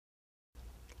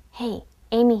Hey,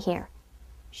 Amy here.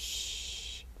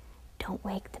 Shh, don't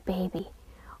wake the baby.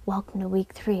 Welcome to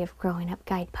week 3 of Growing Up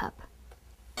Guide Pup.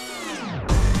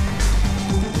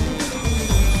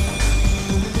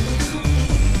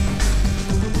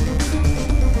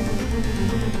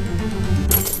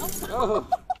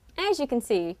 As you can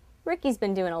see, Ricky's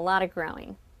been doing a lot of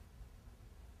growing.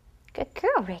 Good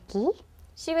girl, Ricky.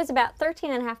 She was about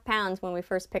 13.5 pounds when we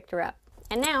first picked her up,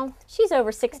 and now she's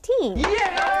over 16.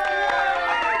 Yeah!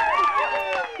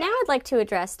 Now I'd like to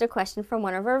address a question from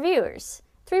one of our viewers.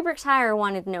 3 Bricks Higher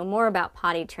wanted to know more about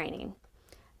potty training.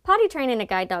 Potty training a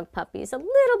guide dog puppy is a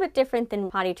little bit different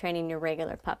than potty training your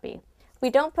regular puppy.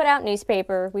 We don't put out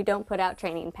newspaper, we don't put out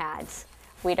training pads.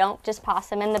 We don't just toss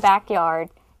them in the backyard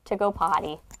to go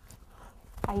potty.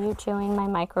 Are you chewing my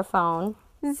microphone?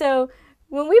 So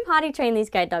when we potty train these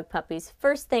guide dog puppies,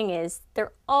 first thing is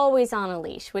they're always on a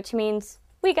leash, which means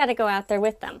we got to go out there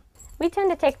with them. We tend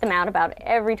to take them out about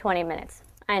every 20 minutes.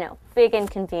 I know, big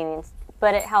inconvenience,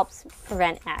 but it helps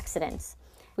prevent accidents.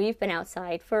 We've been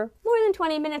outside for more than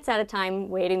 20 minutes at a time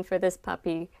waiting for this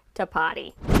puppy to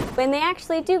potty. When they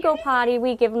actually do go potty,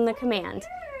 we give them the command,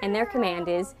 and their command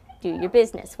is, do your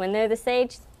business. When they're this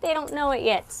age, they don't know it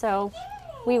yet, so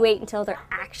we wait until they're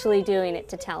actually doing it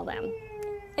to tell them.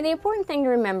 And the important thing to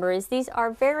remember is these are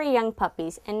very young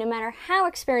puppies, and no matter how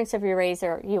experienced of your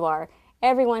raiser you are,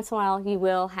 every once in a while you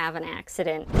will have an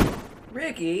accident.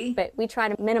 Ricky? But we try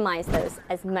to minimize those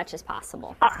as much as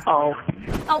possible. Uh-oh.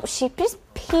 Oh, she just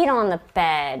peed on the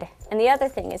bed. And the other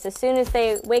thing is, as soon as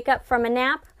they wake up from a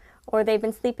nap or they've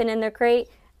been sleeping in their crate,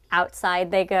 outside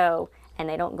they go, and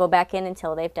they don't go back in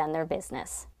until they've done their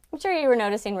business. I'm sure you were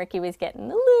noticing Ricky was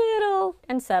getting a little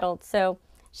unsettled, so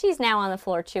she's now on the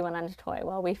floor chewing on a toy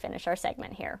while we finish our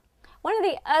segment here. One of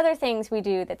the other things we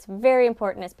do that's very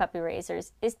important as puppy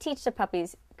raisers is teach the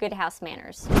puppies good house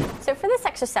manners. So for this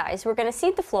exercise, we're going to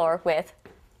seed the floor with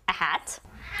a hat,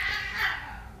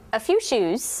 a few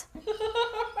shoes,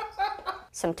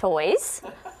 some toys,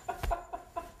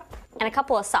 and a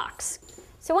couple of socks.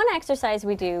 So one exercise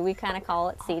we do, we kind of call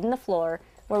it seeding the floor,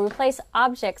 where we place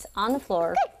objects on the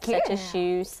floor, such as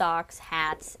shoes, socks,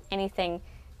 hats, anything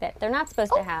that they're not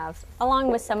supposed to have,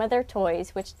 along with some of their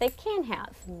toys, which they can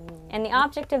have. And the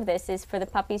object of this is for the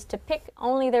puppies to pick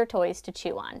only their toys to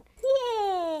chew on.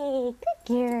 Yay!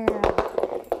 Good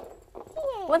girl.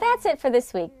 Well, that's it for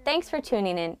this week. Thanks for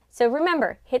tuning in. So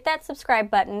remember, hit that subscribe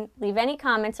button, leave any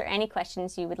comments or any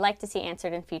questions you would like to see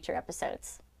answered in future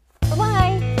episodes.